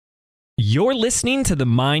You're listening to the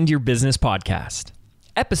Mind Your Business podcast,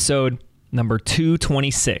 episode number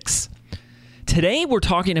 226. Today, we're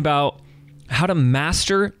talking about how to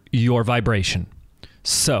master your vibration.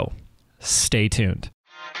 So, stay tuned.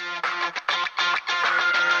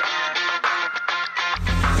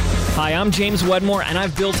 Hi, I'm James Wedmore, and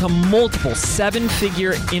I've built a multiple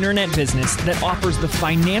seven-figure internet business that offers the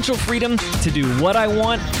financial freedom to do what I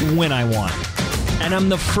want, when I want. And I'm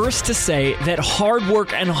the first to say that hard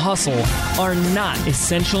work and hustle are not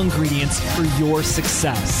essential ingredients for your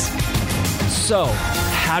success. So,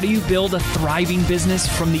 how do you build a thriving business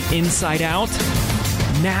from the inside out?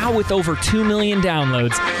 Now, with over 2 million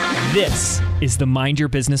downloads, this is the Mind Your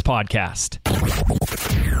Business podcast.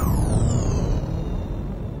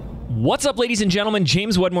 What's up, ladies and gentlemen?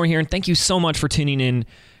 James Wedmore here, and thank you so much for tuning in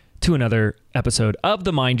to another episode of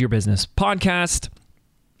the Mind Your Business podcast.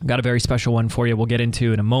 I've got a very special one for you. We'll get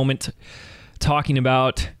into in a moment, talking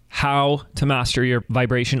about how to master your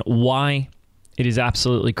vibration, why it is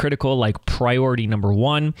absolutely critical, like priority number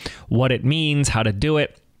one, what it means, how to do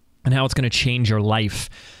it, and how it's going to change your life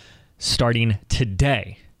starting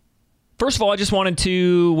today. First of all, I just wanted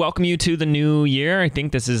to welcome you to the new year. I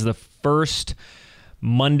think this is the first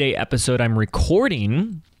Monday episode I'm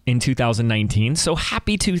recording in 2019. So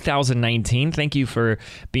happy 2019. Thank you for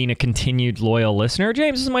being a continued loyal listener.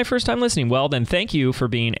 James, this is my first time listening. Well, then thank you for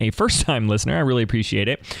being a first-time listener. I really appreciate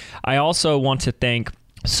it. I also want to thank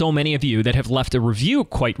so many of you that have left a review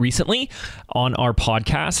quite recently on our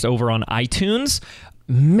podcast over on iTunes.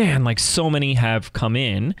 Man, like so many have come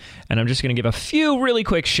in, and I'm just going to give a few really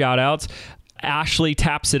quick shout outs. Ashley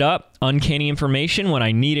Taps It Up, Uncanny Information when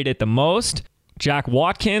I needed it the most. Jack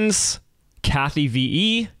Watkins, Kathy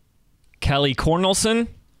V.E., Kelly Cornelson,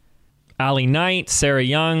 Allie Knight, Sarah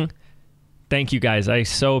Young. Thank you guys. I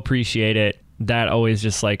so appreciate it. That always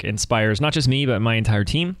just like inspires not just me, but my entire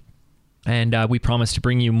team. And we promise to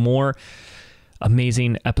bring you more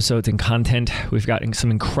amazing episodes and content. We've got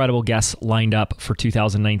some incredible guests lined up for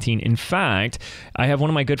 2019. In fact, I have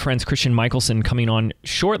one of my good friends, Christian Michelson, coming on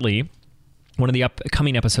shortly, one of the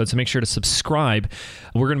upcoming episodes, so make sure to subscribe.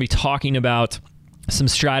 We're going to be talking about some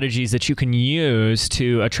strategies that you can use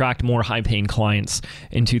to attract more high-paying clients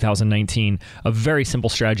in 2019. A very simple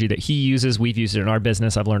strategy that he uses. We've used it in our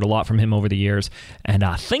business. I've learned a lot from him over the years, and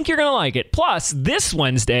I think you're going to like it. Plus, this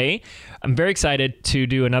Wednesday, I'm very excited to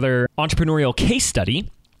do another entrepreneurial case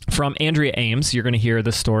study from Andrea Ames. You're going to hear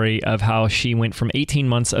the story of how she went from 18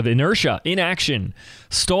 months of inertia, inaction,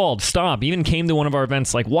 stalled, stopped, even came to one of our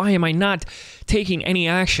events like, why am I not taking any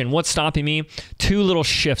action? What's stopping me? 2 little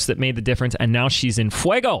shifts that made the difference, and now she's in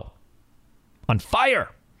fuego, on fire.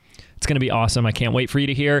 It's going to be awesome. I can't wait for you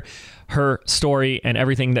to hear her story and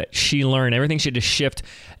everything that she learned, everything she had to shift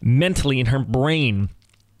mentally in her brain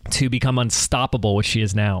to become unstoppable, which she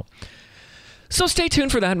is now. So stay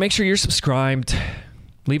tuned for that. Make sure you're subscribed.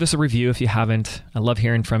 Leave us a review if you haven't. I love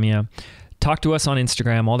hearing from you. Talk to us on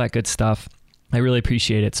Instagram, all that good stuff. I really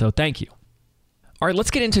appreciate it, so thank you. All right,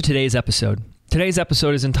 let's get into today's episode. Today's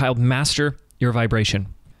episode is entitled Master Your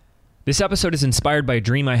Vibration. This episode is inspired by a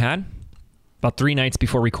dream I had. About 3 nights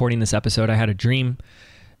before recording this episode, I had a dream,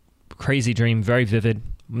 crazy dream, very vivid.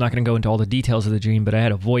 I'm not going to go into all the details of the dream, but I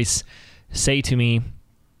had a voice say to me,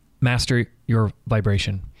 master your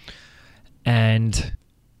vibration. And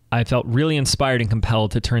I felt really inspired and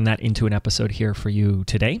compelled to turn that into an episode here for you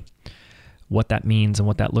today. What that means and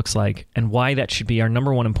what that looks like and why that should be our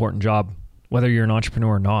number one important job, whether you're an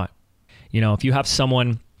entrepreneur or not. You know, if you have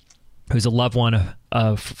someone who's a loved one,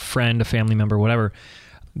 a friend, a family member, whatever,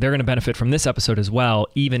 they're going to benefit from this episode as well,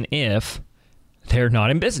 even if they're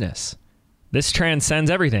not in business. This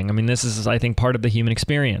transcends everything. I mean, this is, I think, part of the human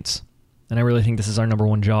experience. And I really think this is our number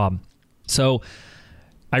one job. So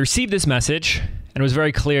I received this message, and it was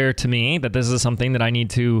very clear to me that this is something that I need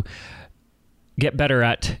to get better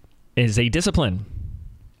at, is a discipline.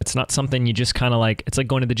 It's not something you just kind of like, it's like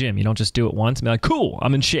going to the gym. You don't just do it once and be like, cool,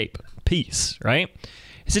 I'm in shape, peace, right?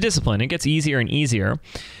 It's a discipline. It gets easier and easier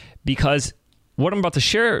because what I'm about to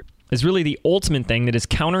share is really the ultimate thing that is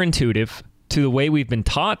counterintuitive to the way we've been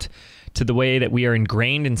taught, to the way that we are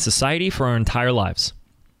ingrained in society for our entire lives.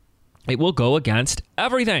 It will go against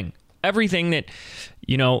everything that,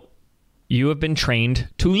 you know, you have been trained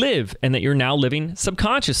to live and that you're now living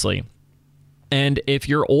subconsciously. And if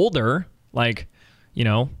you're older, like, you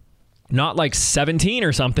know, not like 17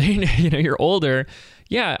 or something, you know, you're older.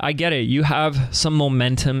 Yeah, I get it. You have some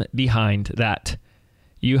momentum behind that.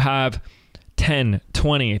 You have 10,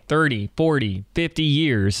 20, 30, 40, 50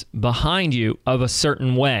 years behind you of a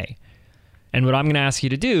certain way. And what I'm going to ask you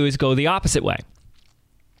to do is go the opposite way.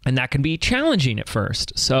 And that can be challenging at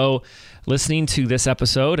first. So listening to this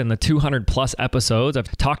episode and the 200 plus episodes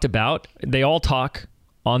I've talked about, they all talk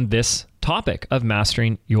on this topic of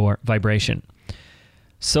mastering your vibration.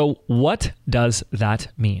 So what does that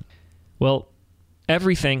mean? Well,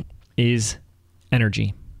 everything is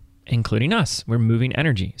energy, including us. We're moving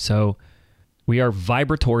energy. So we are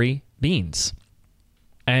vibratory beings.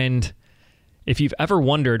 And if you've ever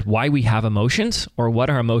wondered why we have emotions or what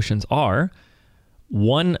our emotions are,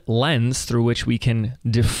 one lens through which we can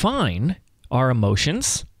define our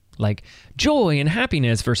emotions, like joy and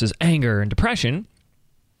happiness versus anger and depression,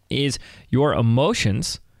 is your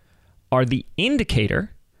emotions are the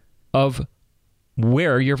indicator of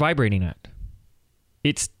where you're vibrating at.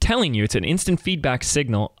 It's telling you, it's an instant feedback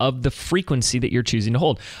signal of the frequency that you're choosing to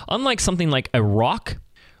hold. Unlike something like a rock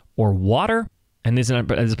or water, and this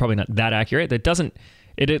is probably not that accurate,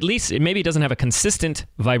 it maybe doesn't have a consistent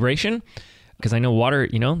vibration, because I know water,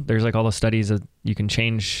 there's like all the studies that you can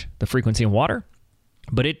change the frequency in water,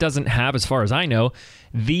 but it doesn't have, as far as I know,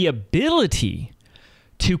 the ability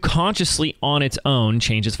to consciously on its own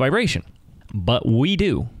change its vibration. But we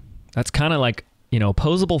do. That's kind of like,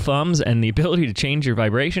 opposable thumbs, and the ability to change your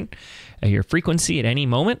vibration, your frequency at any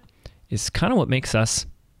moment is kind of what makes us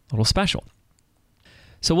a little special.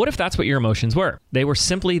 So what if that's what your emotions were? They were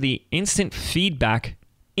simply the instant feedback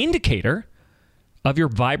indicator of your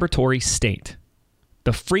vibratory state,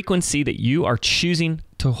 the frequency that you are choosing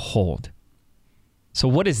to hold. So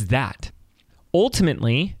what is that?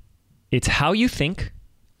 Ultimately, it's how you think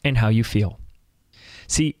and how you feel.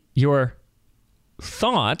 See, your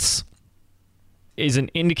thoughts is an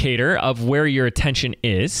indicator of where your attention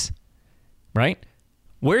is, right?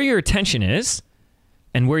 Where your attention is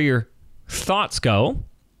and where your thoughts go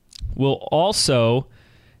will also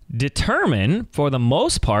determine, for the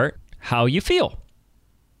most part, how you feel.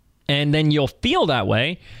 And then you'll feel that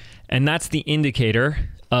way, and that's the indicator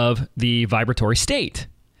of the vibratory state.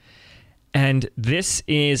 And this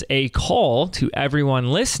is a call to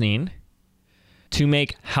everyone listening to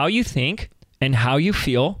make how you think and how you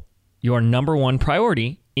feel your number one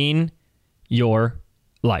priority in your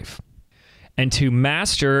life, and to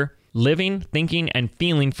master living, thinking, and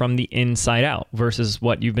feeling from the inside out versus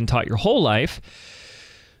what you've been taught your whole life,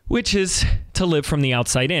 which is to live from the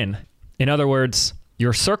outside in. In other words,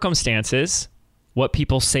 your circumstances, what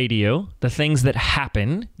people say to you, the things that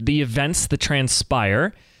happen, the events that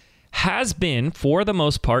transpire, has been, for the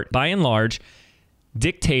most part, by and large,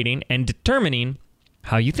 dictating and determining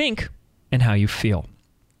how you think and how you feel.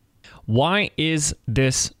 Why is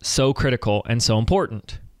this so critical and so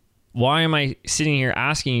important? Why am I sitting here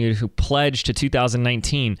asking you to pledge to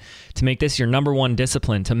 2019 to make this your number one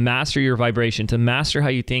discipline, to master your vibration, to master how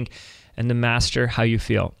you think, and to master how you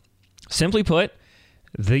feel? Simply put,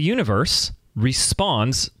 the universe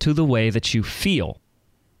responds to the way that you feel,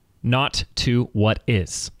 not to what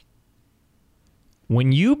is.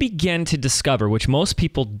 When you begin to discover, which most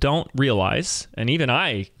people don't realize, and even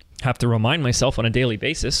I have to remind myself on a daily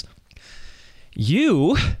basis,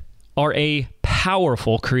 you are a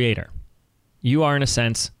powerful creator. You are, in a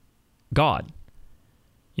sense, God.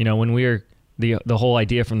 When we're the whole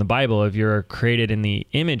idea from the Bible of you're created in the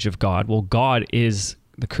image of God, well, God is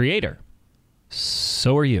the creator.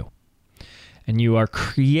 So are you. And you are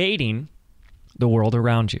creating the world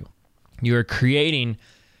around you. You are creating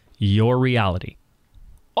your reality.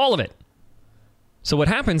 All of it. So what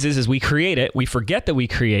happens is we create it, we forget that we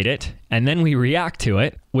create it, and then we react to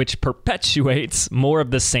it, which perpetuates more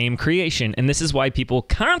of the same creation. And this is why people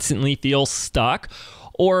constantly feel stuck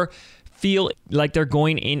or feel like they're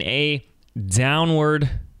going in a downward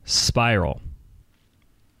spiral.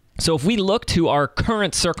 So if we look to our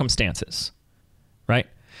current circumstances, right?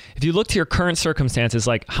 If you look to your current circumstances,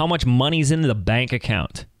 like how much money's in the bank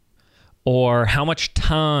account, or how much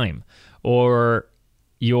time, or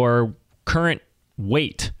your current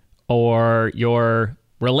weight, or your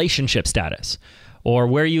relationship status, or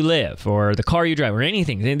where you live, or the car you drive, or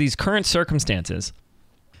anything, in these current circumstances,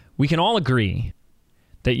 we can all agree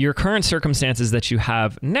that your current circumstances that you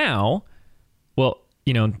have now, well,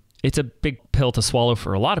 it's a big pill to swallow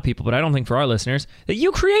for a lot of people, but I don't think for our listeners, that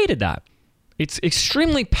you created that. It's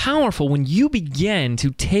extremely powerful when you begin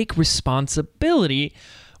to take responsibility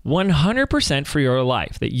 100% for your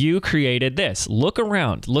life, that you created this. Look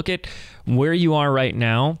around. Look at where you are right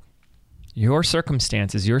now, your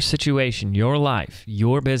circumstances, your situation, your life,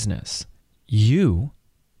 your business. You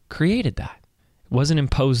created that. It wasn't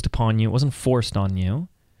imposed upon you. It wasn't forced on you.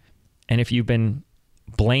 And if you've been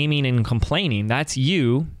blaming and complaining, that's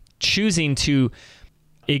you choosing to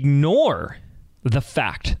ignore the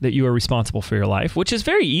fact that you are responsible for your life, which is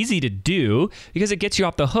very easy to do because it gets you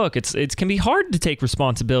off the hook. It can be hard to take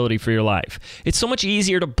responsibility for your life. It's so much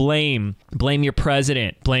easier to blame your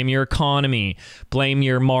president, blame your economy, blame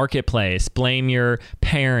your marketplace, blame your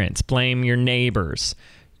parents, blame your neighbors.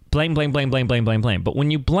 Blame. But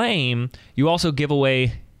when you blame, you also give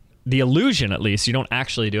away the illusion, at least. You don't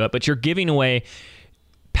actually do it, but you're giving away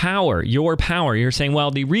power, your power. You're saying,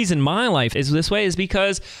 well, the reason my life is this way is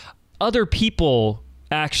because other people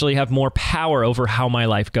actually have more power over how my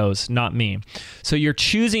life goes, not me. So you're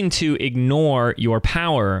choosing to ignore your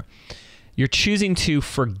power. You're choosing to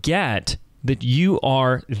forget that you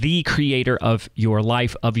are the creator of your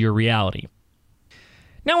life, of your reality.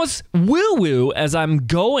 Now, as woo-woo as I'm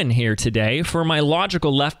going here today for my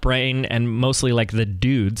logical left brain and mostly like the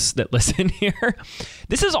dudes that listen here,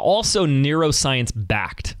 this is also neuroscience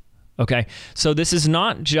backed, okay? So this is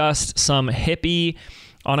not just some hippie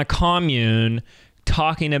on a commune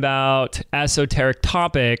talking about esoteric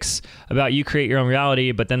topics about you create your own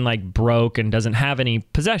reality, but then like broke and doesn't have any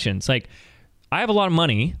possessions. Like, I have a lot of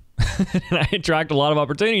money and I attract a lot of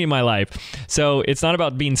opportunity in my life. So it's not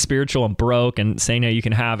about being spiritual and broke and saying that you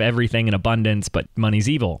can have everything in abundance, but money's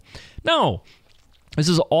evil. No, this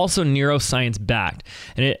is also neuroscience backed.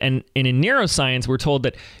 And in neuroscience, we're told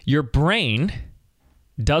that your brain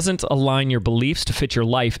doesn't align your beliefs to fit your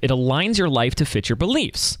life. It aligns your life to fit your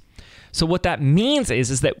beliefs. So what that means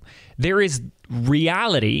is that there is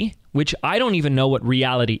reality, which I don't even know what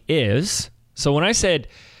reality is. So when I said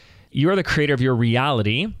you're the creator of your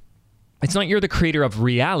reality, it's not you're the creator of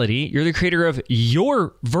reality. You're the creator of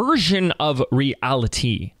your version of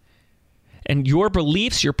reality. And your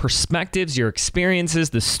beliefs, your perspectives, your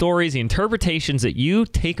experiences, the stories, the interpretations that you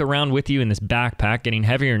take around with you in this backpack, getting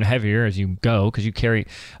heavier and heavier as you go because you carry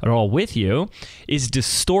it all with you, is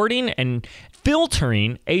distorting and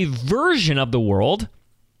filtering a version of the world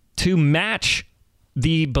to match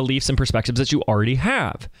the beliefs and perspectives that you already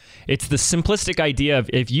have. It's the simplistic idea of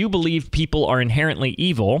if you believe people are inherently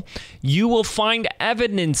evil, you will find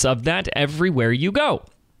evidence of that everywhere you go.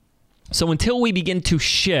 So until we begin to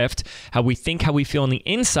shift how we think, how we feel on the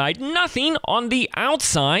inside, nothing on the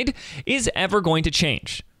outside is ever going to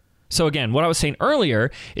change. So again, what I was saying earlier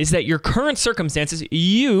is that your current circumstances,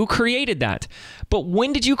 you created that. But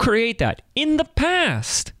when did you create that? In the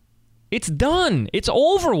past. It's done. It's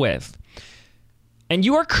over with. And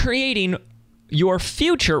you are creating your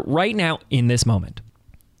future right now in this moment.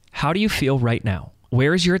 How do you feel right now?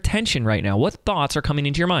 Where is your attention right now? What thoughts are coming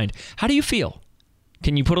into your mind? How do you feel?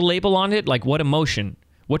 Can you put a label on it? Like what emotion?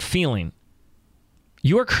 What feeling?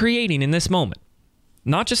 You are creating in this moment.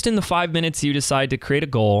 Not just in the 5 minutes you decide to create a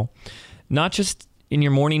goal, not just in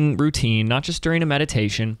your morning routine, not just during a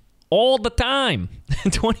meditation, all the time,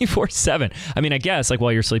 24/7. I mean, I guess like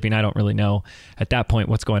while you're sleeping, I don't really know at that point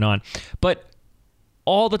what's going on, but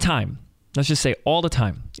all the time. Let's just say all the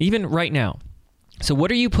time, even right now. So what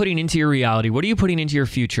are you putting into your reality? What are you putting into your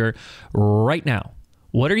future right now?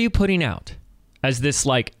 What are you putting out? As this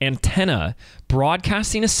like antenna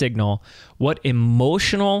broadcasting a signal, what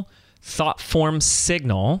emotional thought form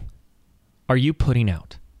signal are you putting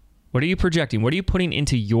out? What are you projecting? What are you putting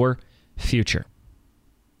into your future?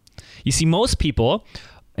 You see, most people,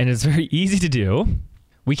 and it's very easy to do,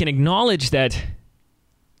 we can acknowledge that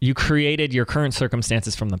you created your current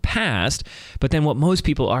circumstances from the past, but then what most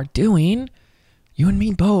people are doing, you and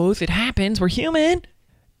me both, it happens, we're human,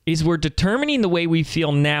 is we're determining the way we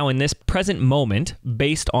feel now in this present moment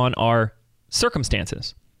based on our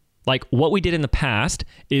circumstances. Like what we did in the past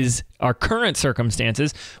is our current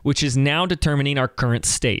circumstances, which is now determining our current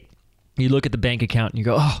state. You look at the bank account and you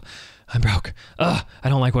go, oh, I'm broke. Oh, I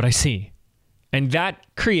don't like what I see. And that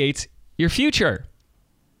creates your future.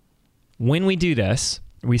 When we do this,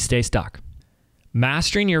 we stay stuck.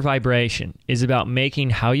 Mastering your vibration is about making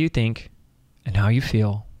how you think and how you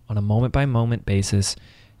feel on a moment-by-moment basis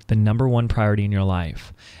the number one priority in your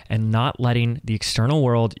life, and not letting the external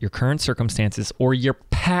world, your current circumstances, or your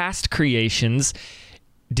past creations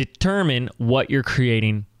determine what you're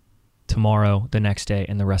creating tomorrow, the next day,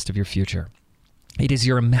 and the rest of your future. It is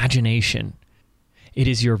your imagination. It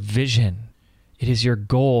is your vision. It is your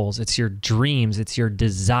goals. It's your dreams. It's your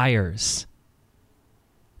desires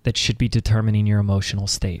that should be determining your emotional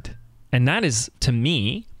state. And that is, to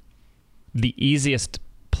me, the easiest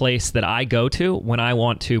place that I go to when I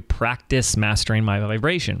want to practice mastering my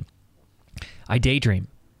vibration. I daydream.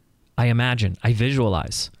 I imagine. I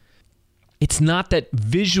visualize. It's not that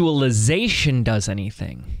visualization does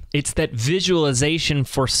anything. It's that visualization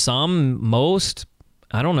for some, most,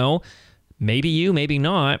 I don't know, maybe you, maybe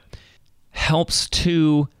not, helps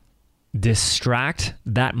to distract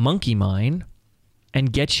that monkey mind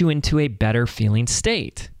and get you into a better feeling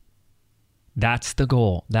state. That's the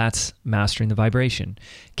goal. That's mastering the vibration.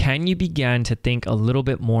 Can you begin to think a little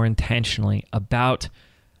bit more intentionally about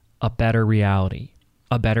a better reality,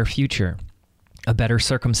 a better future, a better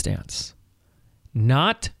circumstance?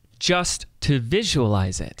 Not just to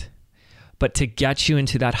visualize it, but to get you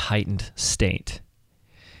into that heightened state.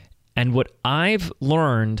 And what I've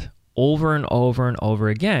learned over and over and over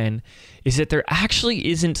again is that there actually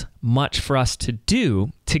isn't much for us to do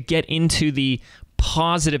to get into the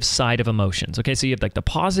positive side of emotions. Okay, so you have like the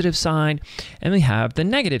positive side and we have the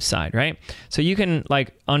negative side, right? So you can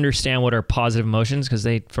like understand what are positive emotions because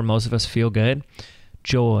they, for most of us, feel good.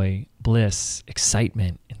 Joy, bliss,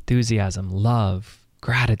 excitement, enthusiasm, love,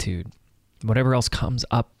 gratitude, whatever else comes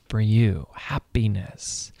up for you,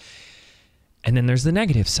 happiness. And then there's the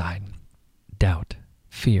negative side: doubt,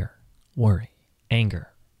 fear, worry, anger,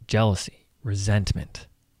 jealousy, resentment.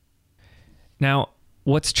 Now,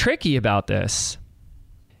 what's tricky about this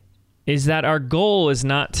is that our goal is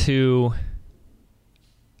not to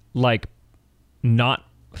like not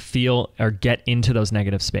feel or get into those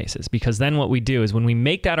negative spaces, because then what we do is when we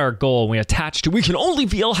make that our goal, we attach to we can only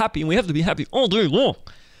feel happy and we have to be happy all day long.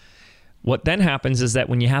 What then happens is that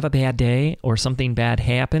when you have a bad day or something bad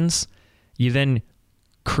happens, you then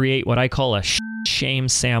create what I call a shame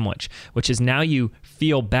sandwich, which is now you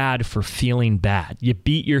feel bad for feeling bad. You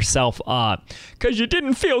beat yourself up because you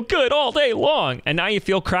didn't feel good all day long. And now you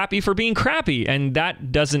feel crappy for being crappy. And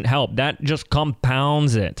that doesn't help. That just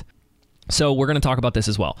compounds it. So we're going to talk about this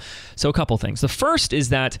as well. So a couple things. The first is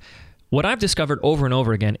that what I've discovered over and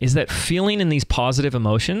over again is that feeling in these positive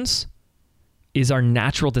emotions is our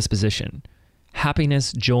natural disposition.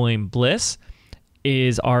 Happiness, joy, and bliss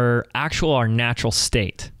is our natural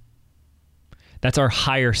state. That's our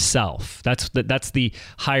higher self. That's the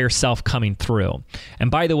higher self coming through. And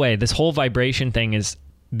by the way, this whole vibration thing is,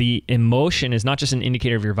 the emotion is not just an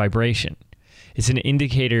indicator of your vibration. It's an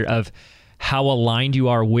indicator of how aligned you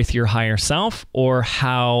are with your higher self or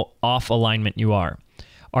how off alignment you are.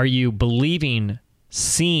 Are you believing,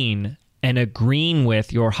 seeing, and agreeing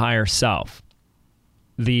with your higher self?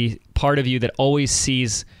 The part of you that always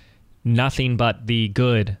sees nothing but the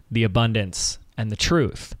good, the abundance, and the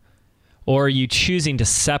truth. Or are you choosing to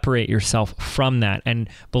separate yourself from that and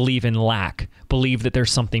believe in lack, believe that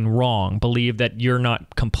there's something wrong, believe that you're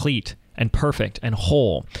not complete and perfect and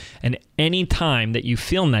whole? And any time that you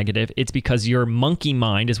feel negative, it's because your monkey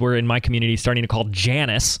mind, as we're in my community starting to call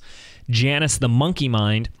Janice, the monkey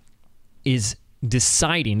mind, is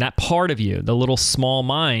deciding, that part of you, the little small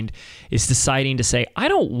mind, is deciding to say, I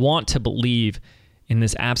don't want to believe in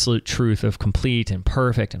this absolute truth of complete and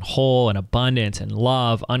perfect and whole and abundance and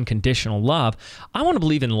love, unconditional love. I want to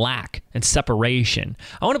believe in lack and separation.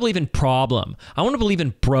 I want to believe in problem. I want to believe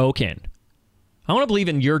in broken. I want to believe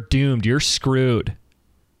in you're doomed, you're screwed.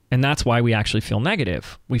 And that's why we actually feel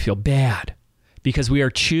negative. We feel bad because we are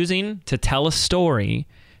choosing to tell a story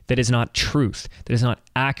that is not truth, that is not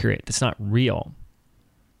accurate, that's not real.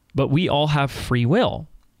 But we all have free will.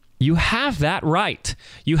 You have that right.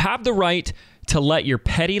 You have the right to let your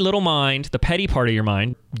petty little mind, the petty part of your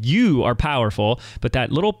mind, you are powerful, but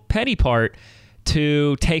that little petty part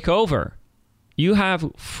to take over. You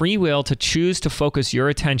have free will to choose to focus your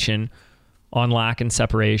attention on lack and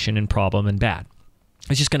separation and problem and bad.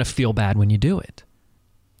 It's just going to feel bad when you do it.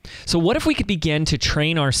 So what if we could begin to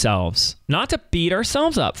train ourselves, not to beat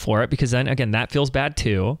ourselves up for it, because then again, that feels bad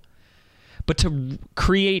too, but to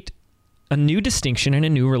create a new distinction and a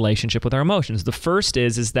new relationship with our emotions. The first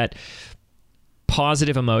is that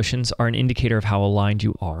positive emotions are an indicator of how aligned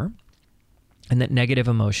you are, and that negative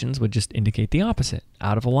emotions would just indicate the opposite,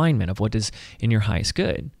 out of alignment of what is in your highest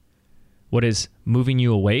good, what is moving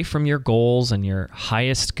you away from your goals and your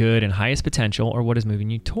highest good and highest potential, or what is moving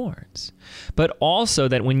you towards. But also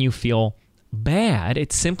that when you feel bad,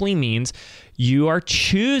 it simply means you are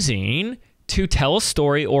choosing to tell a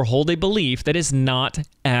story or hold a belief that is not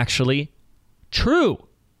actually true.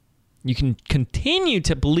 You can continue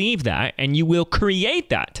to believe that and you will create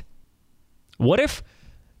that. What if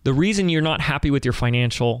the reason you're not happy with your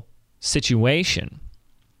financial situation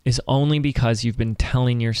is only because you've been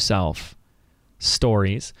telling yourself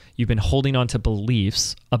stories, you've been holding on to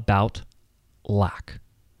beliefs about lack?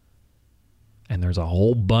 And there's a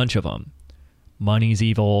whole bunch of them. Money's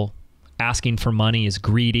evil. Asking for money is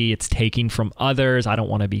greedy. It's taking from others. I don't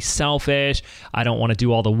want to be selfish. I don't want to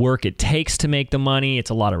do all the work it takes to make the money.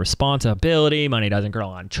 It's a lot of responsibility. Money doesn't grow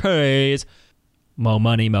on trees. Mo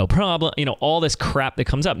money, mo problem. You know, all this crap that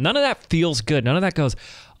comes up. None of that feels good. None of that goes,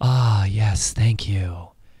 yes, thank you.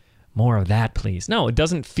 More of that, please. No, it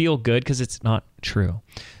doesn't feel good because it's not true.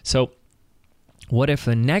 So What if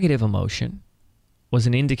a negative emotion was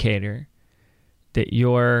an indicator that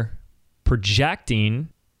you're projecting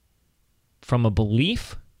from a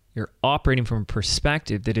belief, you're operating from a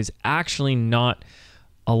perspective that is actually not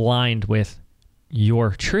aligned with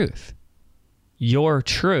your truth? Your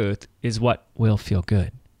truth is what will feel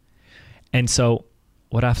good. And so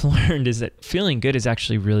what I've learned is that feeling good is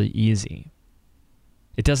actually really easy.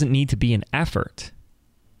 It doesn't need to be an effort.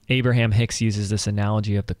 Abraham Hicks uses this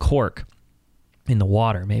analogy of the cork in the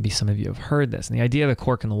water. Maybe some of you have heard this. And the idea of the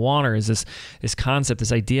cork in the water is this concept,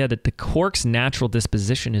 this idea that the cork's natural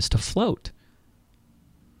disposition is to float,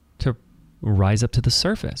 to rise up to the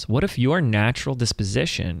surface. What if your natural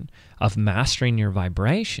disposition of mastering your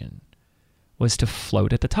vibration was to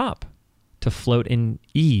float at the top, to float in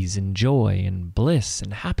ease and joy and bliss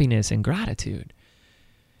and happiness and gratitude?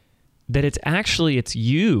 That it's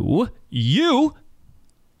you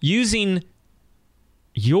using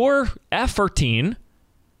your efforting,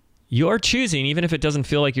 your choosing, even if it doesn't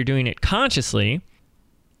feel like you're doing it consciously,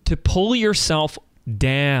 to pull yourself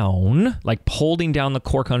down, like holding down the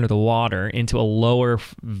cork under the water into a lower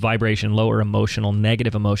vibration, lower emotional,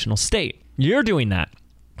 negative emotional state. You're doing that.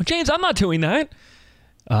 Well, James, I'm not doing that.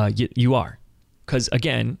 You are. Because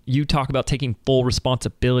again, you talk about taking full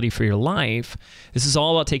responsibility for your life. This is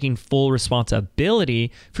all about taking full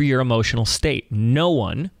responsibility for your emotional state. No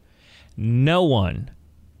one,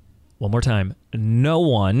 one more time, no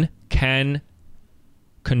one can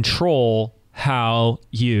control how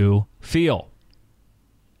you feel.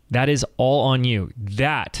 That is all on you.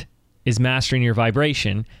 That is mastering your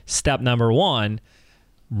vibration. Step number 1,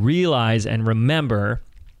 realize and remember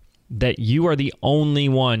that you are the only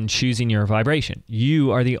one choosing your vibration.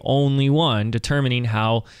 You are the only one determining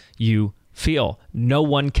how you feel. No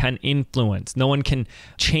one can influence. No one can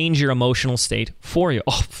change your emotional state for you.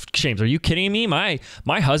 Oh, James, are you kidding me? My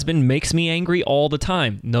husband makes me angry all the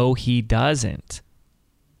time. No, he doesn't.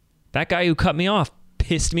 That guy who cut me off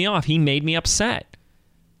pissed me off. He made me upset.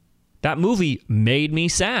 That movie made me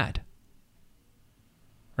sad.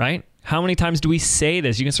 Right? How many times do we say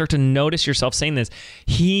this? You can start to notice yourself saying this.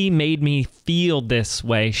 He made me feel this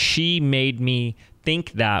way. She made me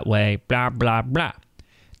think that way. Blah, blah, blah.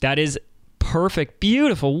 That is perfect,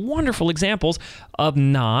 beautiful, wonderful examples of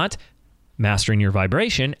not mastering your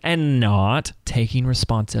vibration and not taking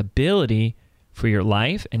responsibility for your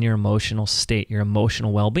life and your emotional state, your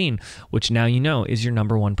emotional well-being, which now you know is your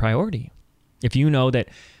number 1 priority. If you know that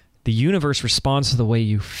the universe responds to the way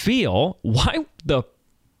you feel, why the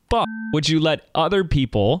fuck would you let other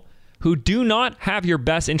people who do not have your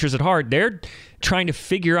best interest at heart, they're trying to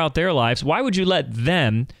figure out their lives, why would you let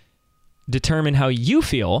them determine how you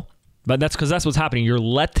feel? But that's because that's what's happening. You're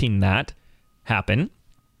letting that happen.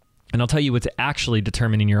 And I'll tell you what's actually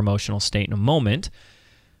determining your emotional state in a moment.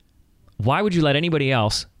 Why would you let anybody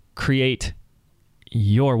else create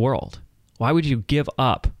your world? Why would you give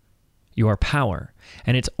up your power?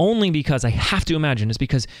 And it's only because, I have to imagine, it's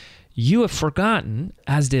because you have forgotten,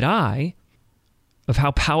 as did I, of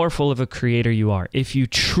how powerful of a creator you are. If you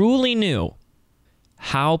truly knew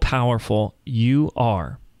how powerful you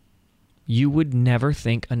are, you would never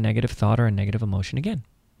think a negative thought or a negative emotion again.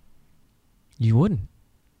 You wouldn't.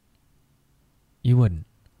 You wouldn't.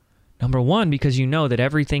 Number 1, because you know that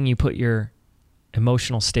everything you put your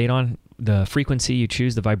emotional state on, the frequency you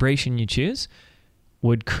choose, the vibration you choose,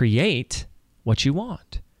 would create what you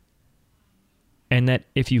want. And that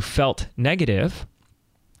if you felt negative,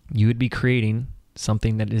 you would be creating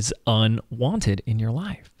something that is unwanted in your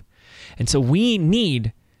life. And so we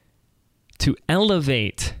need to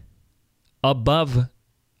elevate above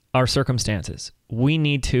our circumstances. We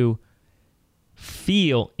need to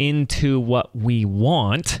feel into what we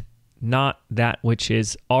want, not that which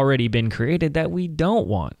has already been created that we don't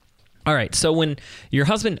want. All right, so when your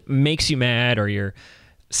husband makes you mad, or your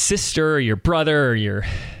sister or your brother or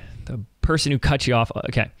the person who cut you off,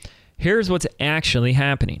 okay, here's what's actually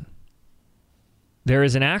happening. There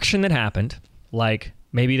is an action that happened, like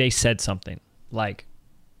maybe they said something, like,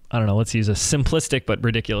 I don't know, let's use a simplistic but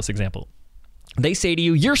ridiculous example. They say to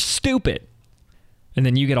you, "You're stupid." And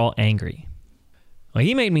then you get all angry. Well,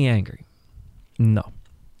 he made me angry. No.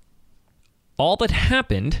 All that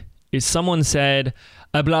happened is someone said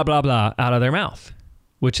a blah, blah, blah out of their mouth,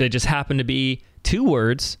 which they just happened to be 2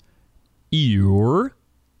 words, "you're"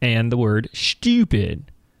 and the word "stupid."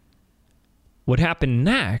 What happened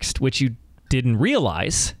next, which you didn't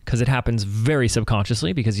realize, because it happens very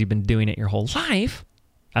subconsciously because you've been doing it your whole life,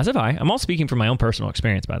 as have I. I'm all speaking from my own personal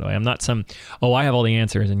experience, by the way. I'm not I have all the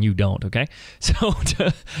answers and you don't, okay? So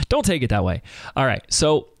don't take it that way. All right,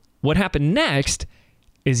 so what happened next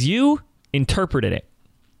is you interpreted it.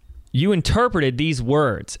 You interpreted these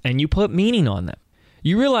words and you put meaning on them.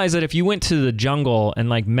 You realize that if you went to the jungle and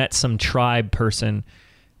like met some tribe person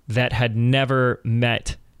that had never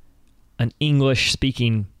met an English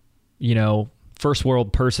speaking, first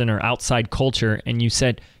world person or outside culture, and you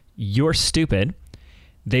said, "You're stupid,"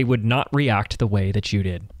 they would not react the way that you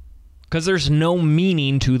did. Because there's no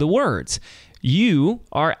meaning to the words. You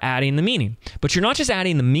are adding the meaning. But you're not just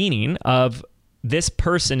adding the meaning of this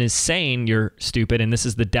person is saying you're stupid and this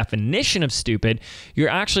is the definition of stupid. You're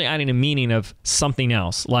actually adding a meaning of something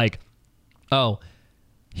else. Like, oh,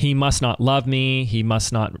 he must not love me. He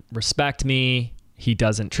must not respect me. He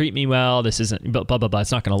doesn't treat me well. This isn't blah, blah, blah, blah.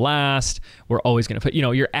 It's not going to last. We're always going to put,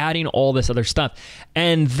 you're adding all this other stuff.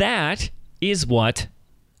 And that is what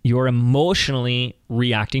you're emotionally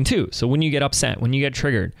reacting to. So when you get upset, when you get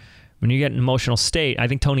triggered, when you get an emotional state, I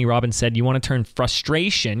think Tony Robbins said you want to turn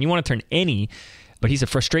frustration, you want to turn but he said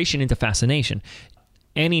frustration into fascination.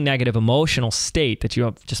 Any negative emotional state that you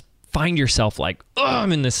have, just find yourself like, oh,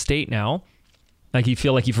 I'm in this state now. Like you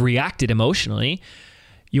feel like you've reacted emotionally.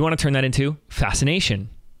 You want to turn that into fascination.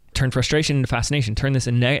 Turn frustration into fascination. Turn this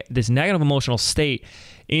negative emotional state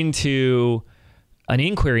into an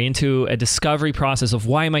inquiry, into a discovery process of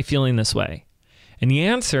why am I feeling this way? And the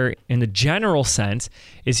answer in the general sense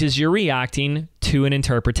is you're reacting to an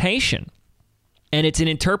interpretation. And it's an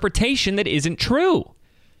interpretation that isn't true,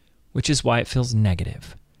 which is why it feels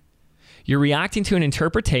negative. You're reacting to an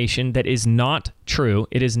interpretation that is not true.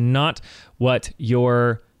 It is not what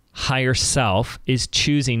your higher self is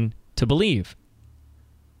choosing to believe.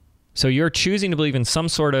 So you're choosing to believe in some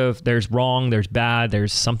sort of there's wrong, there's bad,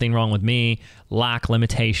 there's something wrong with me, lack,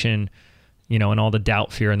 limitation, and all the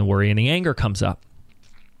doubt, fear, and the worry and the anger comes up.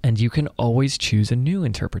 And you can always choose a new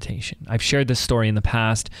interpretation. I've shared this story in the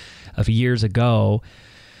past of years ago,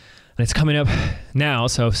 and it's coming up now.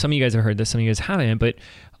 So some of you guys have heard this, some of you guys haven't, but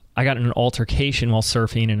I got in an altercation while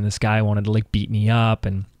surfing, and this guy wanted to like beat me up,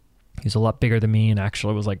 and he's a lot bigger than me and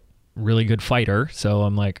actually was like really good fighter. So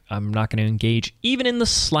I'm like, I'm not going to engage even in the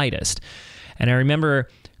slightest. And I remember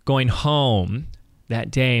going home that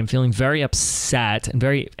day and feeling very upset and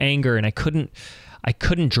very angry, and I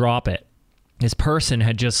couldn't drop it. This person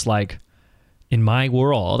had just like, in my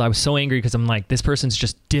world, I was so angry because I'm like, this person's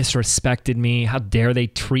just disrespected me. How dare they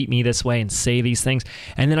treat me this way and say these things?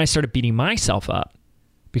 And then I started beating myself up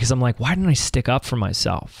because I'm like, why didn't I stick up for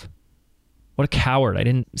myself? What a coward. I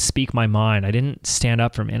didn't speak my mind. I didn't stand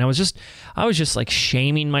up for me. And I was just like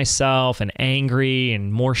shaming myself and angry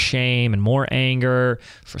and more shame and more anger,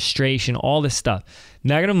 frustration, all this stuff.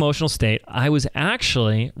 Negative emotional state. I was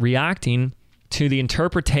actually reacting to the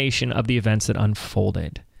interpretation of the events that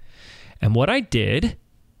unfolded. And what I did,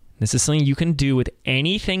 this is something you can do with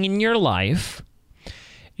anything in your life,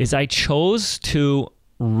 is I chose to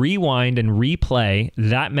rewind and replay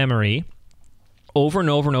that memory over and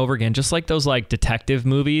over and over again, just like those like detective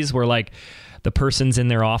movies where like the person's in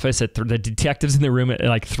their office the detective's in the room at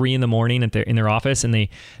like 3 a.m. in their office, and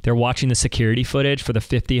they're watching the security footage for the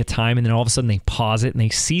 50th time, and then all of a sudden they pause it and they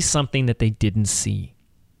see something that they didn't see.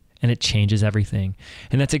 And it changes everything.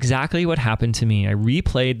 And that's exactly what happened to me. I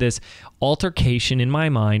replayed this altercation in my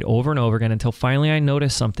mind over and over again until finally I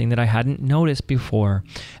noticed something that I hadn't noticed before.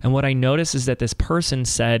 And what I noticed is that this person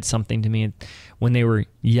said something to me when they were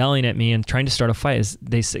yelling at me and trying to start a fight. Is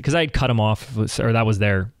they said, because I had cut them off, or that was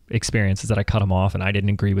their experience, is that I cut them off and I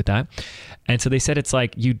didn't agree with that. And so they said, it's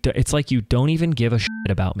like you don't even give a shit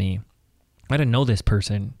about me. I didn't know this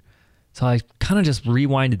person. So I kind of just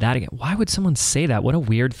rewinded that again. Why would someone say that? What a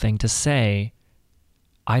weird thing to say.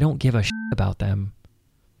 I don't give a shit about them.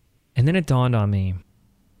 And then it dawned on me.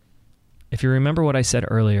 If you remember what I said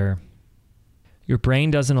earlier, your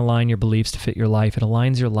brain doesn't align your beliefs to fit your life. It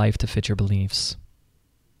aligns your life to fit your beliefs.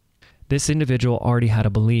 This individual already had a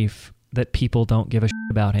belief that people don't give a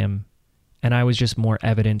shit about him. And I was just more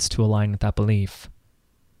evidence to align with that belief.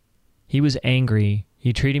 He was angry.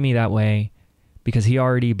 He treated me that way because he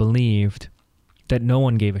already believed that no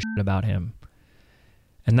one gave a shit about him.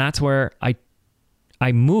 And that's where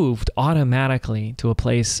I moved automatically to a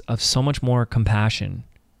place of so much more compassion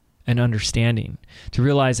and understanding, to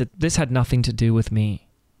realize that this had nothing to do with me.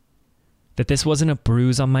 That this wasn't a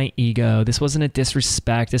bruise on my ego. This wasn't a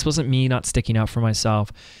disrespect. This wasn't me not sticking up for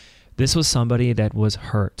myself. This was somebody that was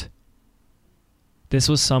hurt. This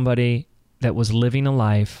was somebody that was living a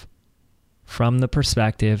life from the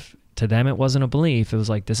perspective, to them it wasn't a belief. It was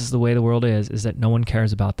like, this is the way the world is that no one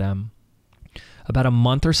cares about them. About a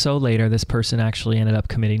month or so later, this person actually ended up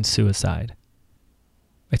committing suicide.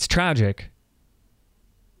 It's tragic.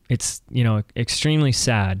 It's, extremely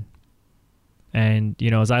sad. And,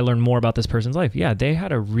 as I learned more about this person's life, yeah, they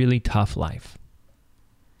had a really tough life.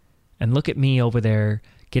 and look at me over there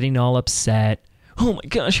getting all upset. Oh my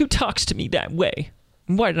gosh, who talks to me that way?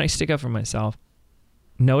 Why didn't I stick up for myself?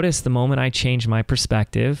 Notice the moment I changed my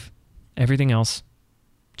perspective, everything else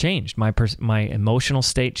changed. My emotional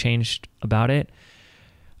state changed about it.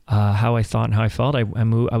 How I thought and how I felt. I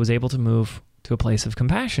was able to move to a place of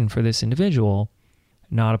compassion for this individual,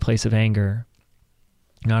 not a place of anger,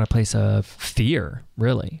 not a place of fear,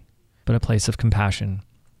 really, but a place of compassion.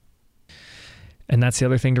 And that's the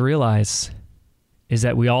other thing to realize, is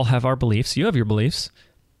that we all have our beliefs. You have your beliefs.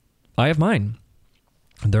 I have mine.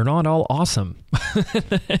 They're not all awesome.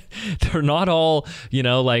 They're not all,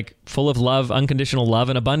 like full of love, unconditional love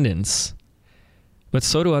and abundance. But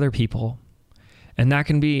so do other people. And that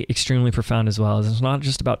can be extremely profound as well. It's not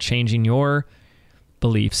just about changing your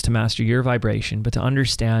beliefs to master your vibration, but to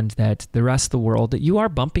understand that the rest of the world that you are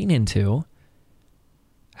bumping into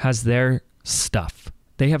has their stuff.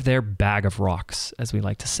 They have their bag of rocks, as we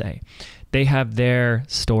like to say. They have their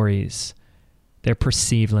stories, their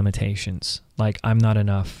perceived limitations, like I'm not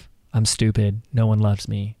enough, I'm stupid, no one loves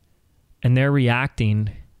me. And they're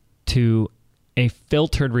reacting to a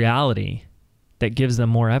filtered reality that gives them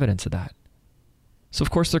more evidence of that. So of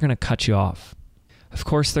course they're going to cut you off. Of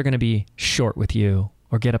course they're going to be short with you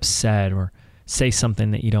or get upset or say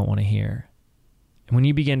something that you don't want to hear. And when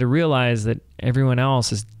you begin to realize that everyone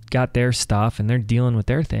else has got their stuff and they're dealing with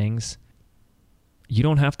their things, you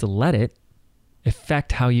don't have to let it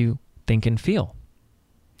affect how you think and feel.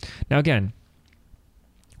 Now again,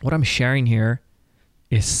 what I'm sharing here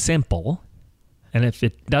is simple. And if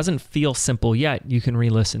it doesn't feel simple yet, you can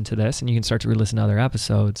re-listen to this and you can start to re-listen to other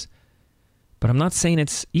episodes. But I'm not saying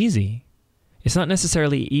it's easy. It's not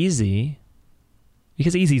necessarily easy,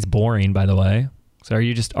 because easy is boring, by the way. So are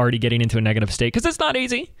you just already getting into a negative state because it's not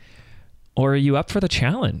easy? Or are you up for the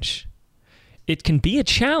challenge? It can be a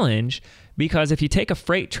challenge because if you take a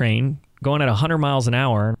freight train going at 100 miles an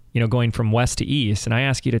hour, going from west to east, and I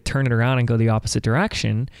ask you to turn it around and go the opposite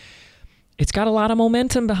direction, it's got a lot of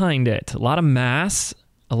momentum behind it, a lot of mass,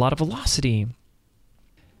 a lot of velocity.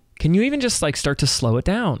 Can you even just start to slow it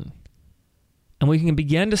down? And we can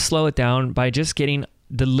begin to slow it down by just getting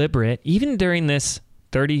deliberate, even during this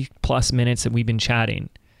 30 plus minutes that we've been chatting.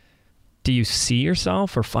 Do you see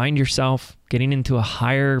yourself or find yourself getting into a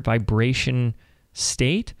higher vibration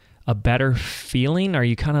state, a better feeling? Are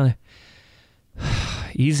you kind of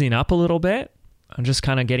easing up a little bit and just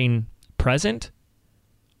kind of getting present?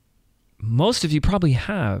 Most of you probably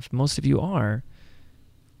have. Most of you are.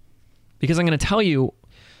 Because I'm going to tell you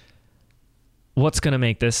what's going to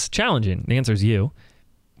make this challenging. The answer is you.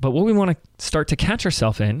 But what we want to start to catch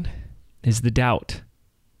ourselves in is the doubt,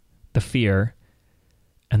 the fear,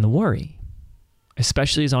 and the worry.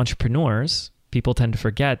 Especially as entrepreneurs, people tend to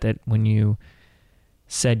forget that when you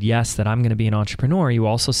said yes, that I'm going to be an entrepreneur, you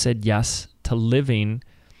also said yes to living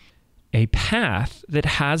a path that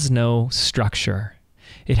has no structure.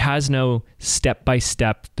 It has no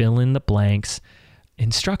step-by-step, fill in the blanks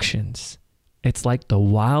instructions. It's like the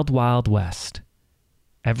wild, wild west.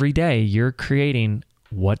 Every day you're creating,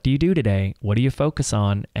 what do you do today? What do you focus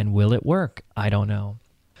on? And will it work? I don't know.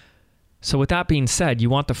 So with that being said,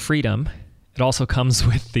 you want the freedom. It also comes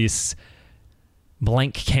with this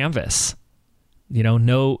blank canvas.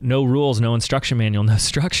 No rules, no instruction manual, no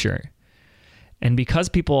structure. And because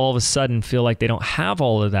people all of a sudden feel like they don't have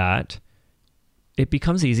all of that, it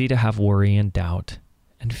becomes easy to have worry and doubt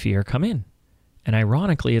and fear come in. And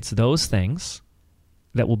ironically, it's those things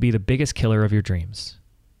that will be the biggest killer of your dreams.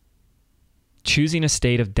 Choosing a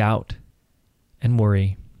state of doubt and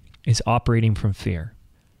worry is operating from fear.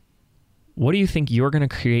 What do you think you're going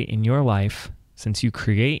to create in your life, since you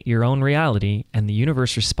create your own reality and the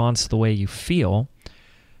universe responds to the way you feel?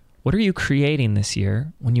 What are you creating this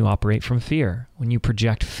year when you operate from fear, when you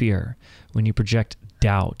project fear, when you project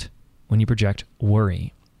doubt, when you project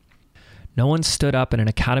worry? No one stood up in an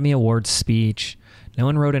Academy Awards speech. No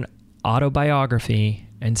one wrote an autobiography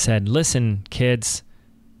and said, listen, kids,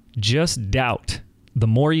 just doubt. The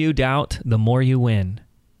more you doubt, the more you win.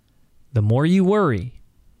 The more you worry,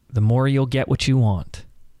 the more you'll get what you want.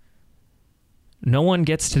 No one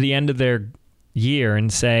gets to the end of their year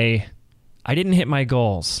and say, I didn't hit my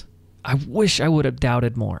goals. I wish I would have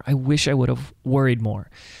doubted more. I wish I would have worried more.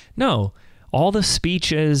 No. All the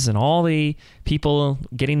speeches and all the people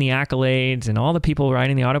getting the accolades and all the people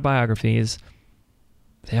writing the autobiographies,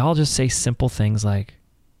 they all just say simple things like,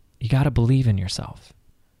 you got to believe in yourself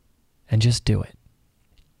and just do it.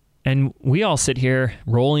 And we all sit here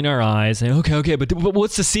rolling our eyes and okay, but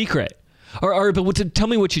what's the secret? But tell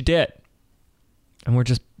me what you did. And we're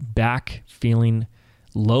just back feeling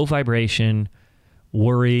low vibration,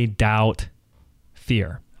 worry, doubt,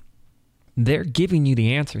 fear. They're giving you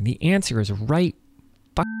the answer. The answer is right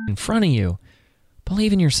in front of you.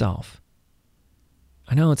 Believe in yourself.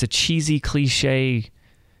 I know it's a cheesy, cliche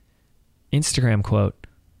Instagram quote,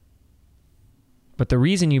 but the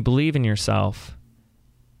reason you believe in yourself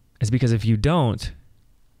is because if you don't,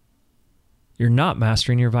 you're not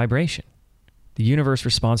mastering your vibration. The universe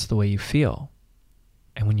responds to the way you feel.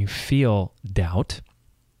 And when you feel doubt,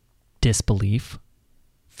 disbelief,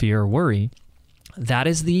 fear, worry, that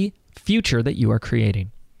is the future that you are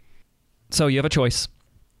creating. So you have a choice.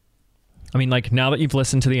 I mean, like, now that you've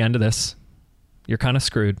listened to the end of this, you're kind of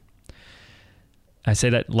screwed. I say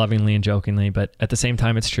that lovingly and jokingly, but at the same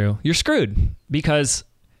time, it's true. You're screwed because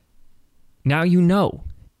now you know.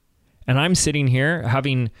 And I'm sitting here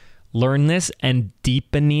having learned this and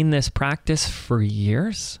deepening this practice for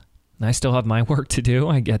years. And I still have my work to do.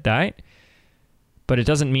 I get that. But it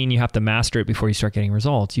doesn't mean you have to master it before you start getting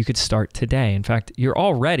results. You could start today. In fact, you're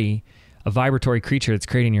already a vibratory creature that's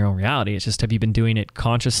creating your own reality. It's just, have you been doing it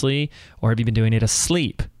consciously or have you been doing it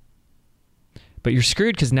asleep? But you're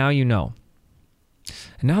screwed because now you know.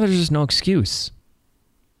 And now there's just no excuse.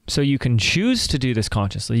 So you can choose to do this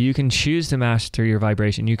consciously. You can choose to master your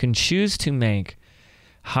vibration. You can choose to make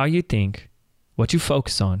how you think, what you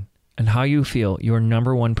focus on, and how you feel your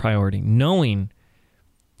number one priority, knowing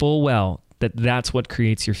full well that that's what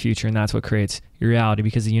creates your future and that's what creates your reality,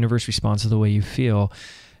 because the universe responds to the way you feel,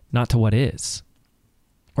 not to what is.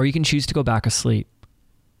 Or you can choose to go back asleep.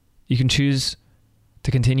 You can choose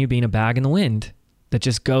to continue being a bag in the wind that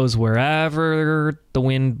just goes wherever the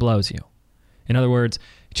wind blows you. In other words,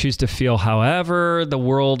 choose to feel however the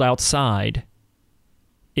world outside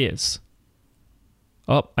is.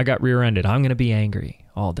 Oh, I got rear-ended. I'm going to be angry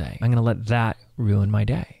all day. I'm going to let that ruin my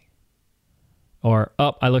day. Or,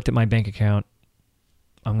 oh, I looked at my bank account.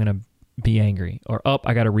 I'm going to be angry. Or, oh,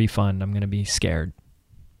 I got a refund. I'm going to be scared.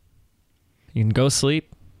 You can go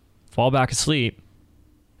sleep, fall back asleep,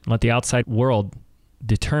 and let the outside world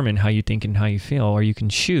determine how you think and how you feel. Or you can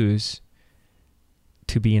choose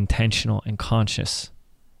to be intentional and conscious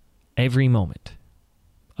every moment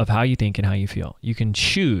of how you think and how you feel. You can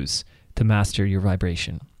choose to master your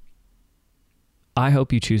vibration. I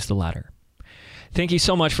hope you choose the latter. Thank you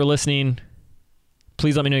so much for listening.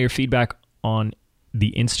 Please let me know your feedback on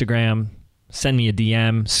the Instagram. Send me a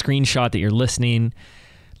DM, screenshot that you're listening.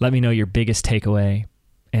 Let me know your biggest takeaway.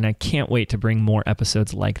 And I can't wait to bring more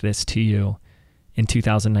episodes like this to you in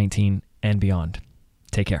 2019 and beyond.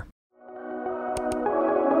 Take care.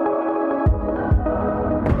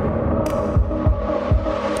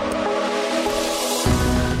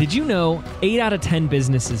 Did you know 8 out of 10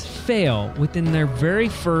 businesses fail within their very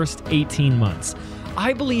first 18 months?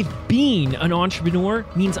 I believe being an entrepreneur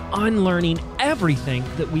means unlearning everything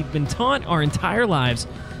that we've been taught our entire lives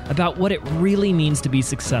about what it really means to be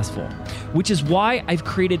successful, which is why I've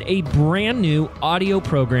created a brand new audio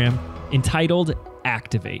program entitled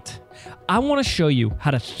Activate. I want to show you how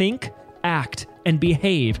to think, act, and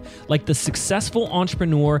behave like the successful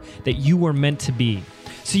entrepreneur that you were meant to be,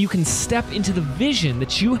 so you can step into the vision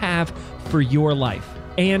that you have for your life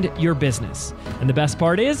and your business. And the best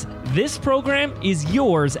part is, this program is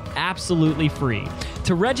yours absolutely free.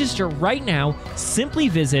 To register right now, simply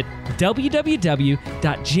visit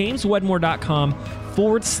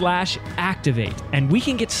www.jameswedmore.com/activate, and we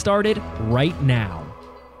can get started right now.